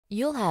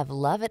You'll have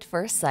love at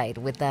first sight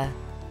with the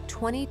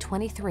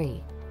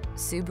 2023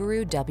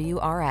 Subaru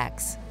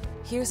WRX.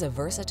 Here's a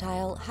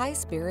versatile,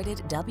 high-spirited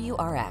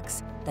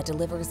WRX that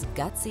delivers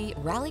gutsy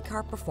rally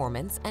car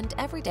performance and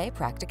everyday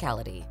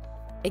practicality.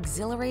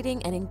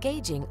 Exhilarating and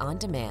engaging on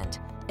demand,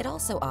 it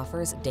also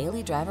offers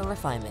daily driver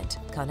refinement,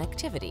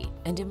 connectivity,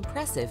 and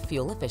impressive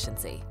fuel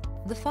efficiency.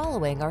 The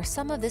following are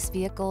some of this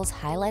vehicle's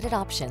highlighted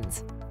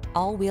options: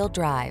 all-wheel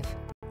drive,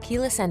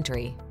 keyless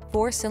entry,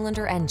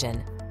 4-cylinder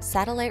engine,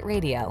 satellite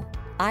radio,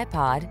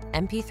 iPod,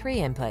 MP3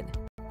 input,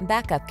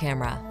 backup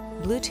camera,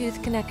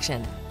 Bluetooth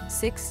connection,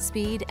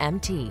 6-speed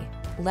MT,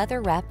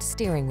 leather-wrapped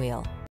steering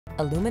wheel,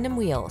 aluminum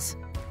wheels.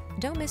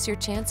 Don't miss your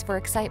chance for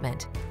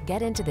excitement.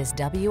 Get into this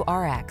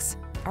WRX.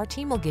 Our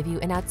team will give you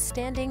an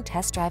outstanding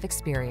test drive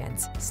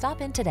experience.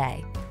 Stop in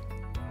today.